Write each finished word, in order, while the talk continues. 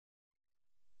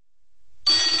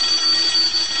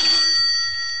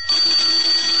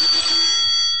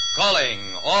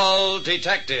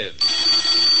Detective.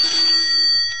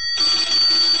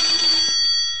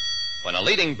 When a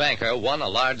leading banker won a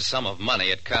large sum of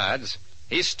money at cards,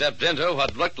 he stepped into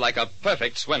what looked like a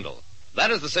perfect swindle.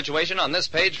 That is the situation on this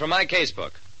page from my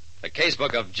casebook. The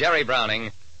casebook of Jerry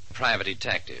Browning, private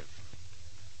detective.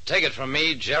 Take it from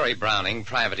me, Jerry Browning,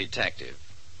 private detective.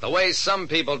 The way some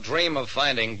people dream of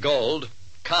finding gold,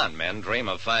 con men dream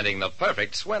of finding the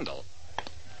perfect swindle.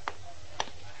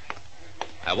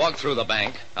 I walked through the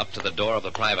bank, up to the door of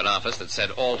the private office that said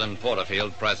Alden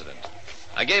Porterfield, President.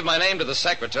 I gave my name to the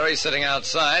secretary sitting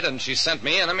outside, and she sent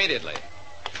me in immediately.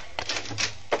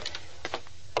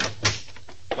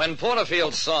 When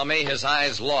Porterfield saw me, his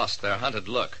eyes lost their hunted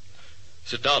look.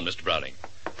 Sit down, Mr. Browning.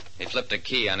 He flipped a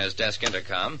key on his desk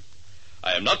intercom.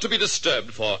 I am not to be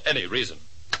disturbed for any reason.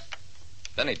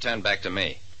 Then he turned back to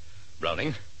me.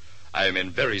 Browning, I am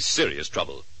in very serious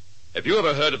trouble. Have you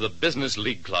ever heard of the Business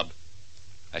League Club?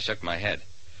 I shook my head.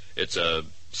 It's a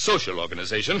social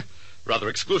organization, rather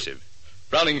exclusive.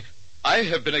 Browning, I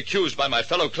have been accused by my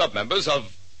fellow club members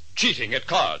of cheating at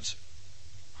cards.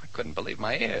 I couldn't believe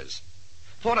my ears.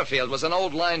 Porterfield was an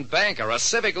old-line banker, a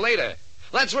civic leader.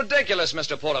 That's ridiculous,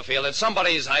 Mr. Porterfield. It's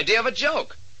somebody's idea of a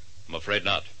joke. I'm afraid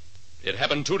not. It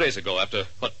happened 2 days ago after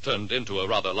what turned into a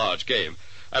rather large game.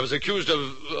 I was accused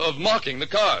of marking the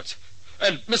cards.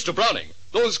 And, Mr. Browning,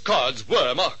 those cards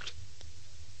were marked.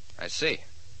 I see.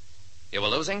 You were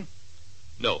losing?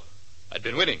 No, I'd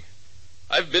been winning.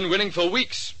 I've been winning for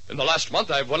weeks. In the last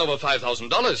month, I've won over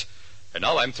 $5,000. And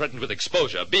now I'm threatened with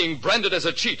exposure, being branded as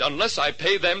a cheat unless I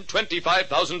pay them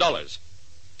 $25,000.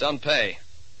 Don't pay.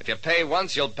 If you pay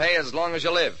once, you'll pay as long as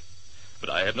you live. But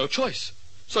I have no choice.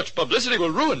 Such publicity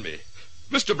will ruin me.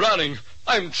 Mr. Browning,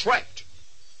 I'm trapped.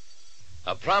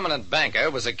 A prominent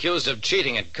banker was accused of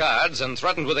cheating at cards and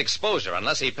threatened with exposure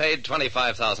unless he paid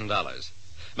 $25,000.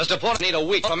 Mr. Porter need a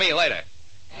week for me later.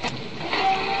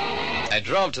 I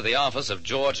drove to the office of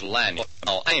George Lanyard.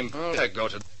 Oh, I'm to go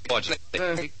to George.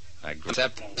 I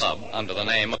accept club under the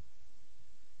name of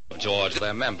George.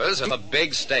 They're members of the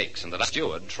big stakes, and the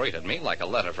steward treated me like a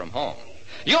letter from home.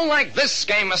 You'll like this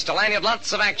game, Mr. Lanyard.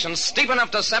 Lots of action, steep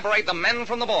enough to separate the men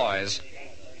from the boys.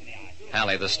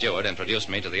 Hallie, the steward, introduced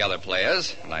me to the other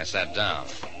players, and I sat down.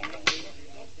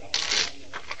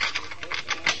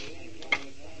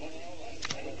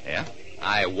 Yeah,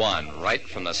 I won right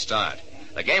from the start.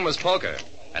 The game was poker,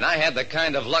 and I had the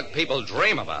kind of luck people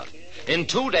dream about. In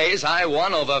 2 days, I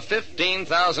won over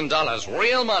 $15,000,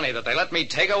 real money that they let me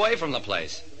take away from the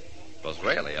place. It was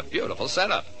really a beautiful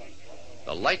setup.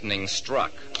 The lightning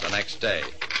struck the next day.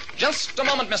 Just a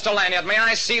moment, Mr. Lanyard. May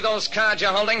I see those cards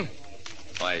you're holding?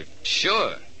 Why,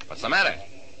 sure. What's the matter?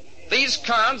 These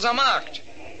cards are marked.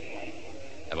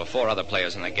 There were 4 other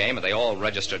players in the game, and they all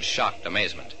registered shocked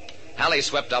amazement. Hallie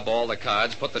swept up all the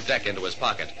cards, put the deck into his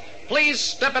pocket. Please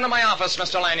step into my office,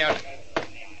 Mr. Lanyard.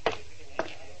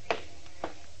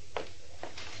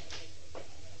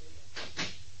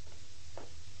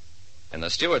 In the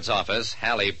steward's office,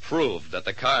 Hallie proved that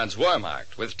the cards were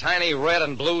marked with tiny red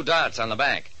and blue dots on the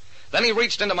back. Then he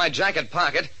reached into my jacket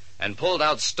pocket and pulled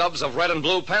out stubs of red and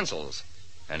blue pencils.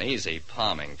 An easy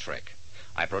palming trick.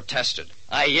 I protested.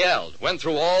 I yelled, went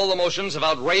through all the motions of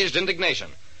outraged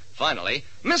indignation. Finally,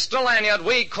 Mr. Lanyard,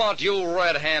 we caught you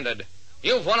red-handed.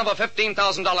 You've won over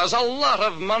 $15,000, a lot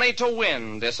of money to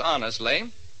win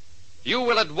dishonestly. You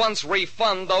will at once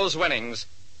refund those winnings,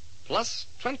 plus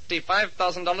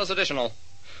 $25,000 additional.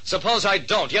 Suppose I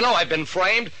don't. You know I've been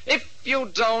framed. If you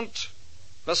don't,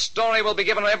 the story will be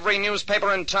given to every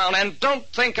newspaper in town, and don't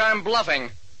think I'm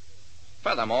bluffing.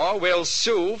 Furthermore, we'll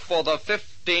sue for the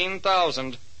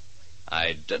 $15,000.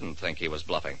 I didn't think he was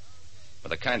bluffing. With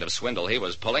the kind of swindle he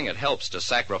was pulling, it helps to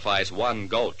sacrifice one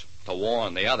goat to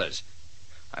warn the others.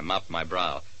 I mopped my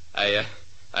brow.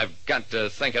 I've got to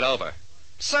think it over.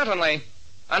 Certainly.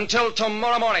 Until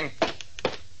tomorrow morning.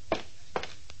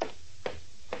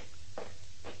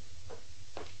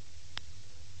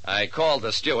 I called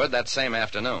the steward that same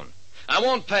afternoon. I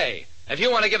won't pay. If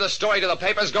you want to give the story to the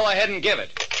papers, go ahead and give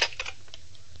it.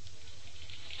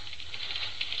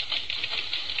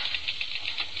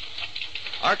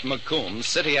 Art McComb,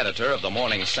 city editor of the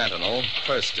Morning Sentinel,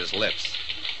 pursed his lips.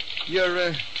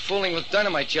 You're fooling with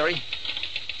dynamite, Jerry.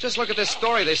 Just look at this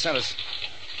story they sent us.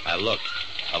 I looked.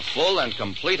 A full and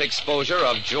complete exposure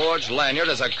of George Lanyard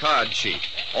as a card cheat,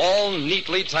 all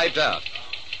neatly typed out.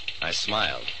 I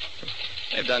smiled.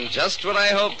 They've done just what I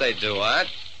hoped they'd do, Art.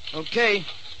 Okay.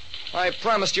 I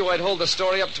promised you I'd hold the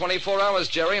story up 24 hours,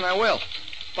 Jerry, and I will.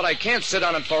 But I can't sit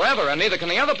on it forever, and neither can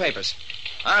the other papers.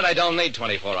 Art, I don't need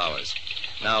 24 hours.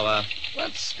 Now,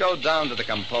 let's go down to the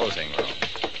composing room.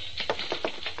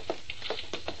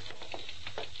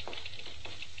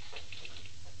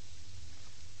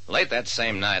 Late that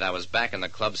same night, I was back in the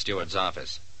club steward's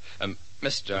office.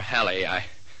 Mr. Halley,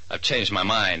 I've changed my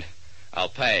mind. I'll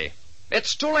pay.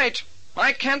 It's too late.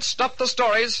 I can't stop the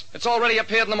stories. It's already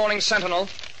appeared in the Morning Sentinel.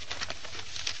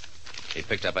 He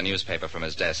picked up a newspaper from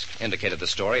his desk, indicated the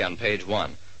story on page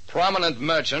 1. Prominent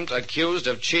merchant accused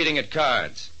of cheating at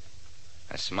cards.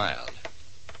 I smiled.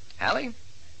 Halley,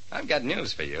 I've got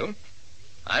news for you.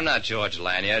 I'm not George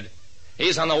Lanyard.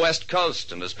 He's on the West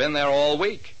Coast and has been there all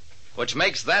week, which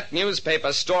makes that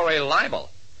newspaper story libel.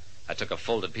 I took a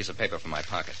folded piece of paper from my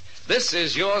pocket. This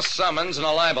is your summons in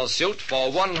a libel suit for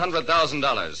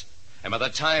 $100,000. And by the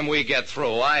time we get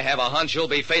through, I have a hunch you'll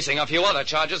be facing a few other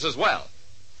charges as well.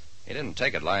 He didn't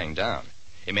take it lying down.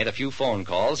 He made a few phone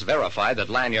calls, verified that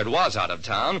Lanyard was out of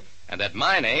town, and that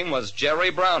my name was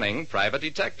Jerry Browning, private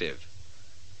detective.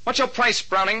 What's your price,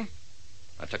 Browning?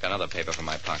 I took another paper from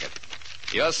my pocket.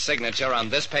 Your signature on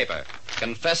this paper,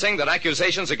 confessing that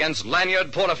accusations against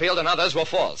Lanyard, Porterfield, and others were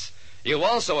false. You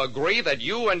also agree that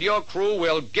you and your crew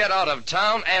will get out of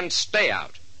town and stay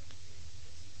out.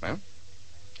 Well,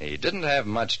 he didn't have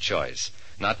much choice,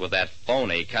 not with that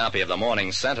phony copy of the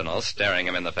Morning Sentinel staring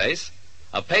him in the face.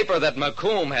 A paper that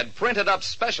McComb had printed up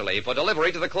specially for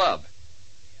delivery to the club.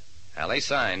 Halley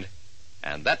signed,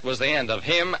 and that was the end of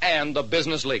him and the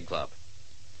Business League Club.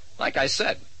 Like I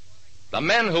said, the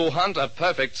men who hunt a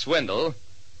perfect swindle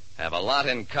have a lot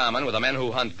in common with the men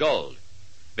who hunt gold,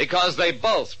 because they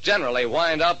both generally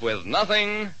wind up with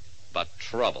nothing but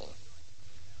trouble.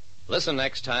 Listen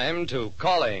next time to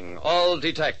Calling All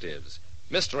Detectives,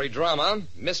 mystery drama,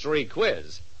 mystery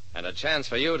quiz, and a chance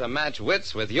for you to match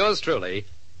wits with yours truly,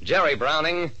 Jerry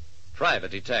Browning,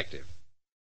 private detective.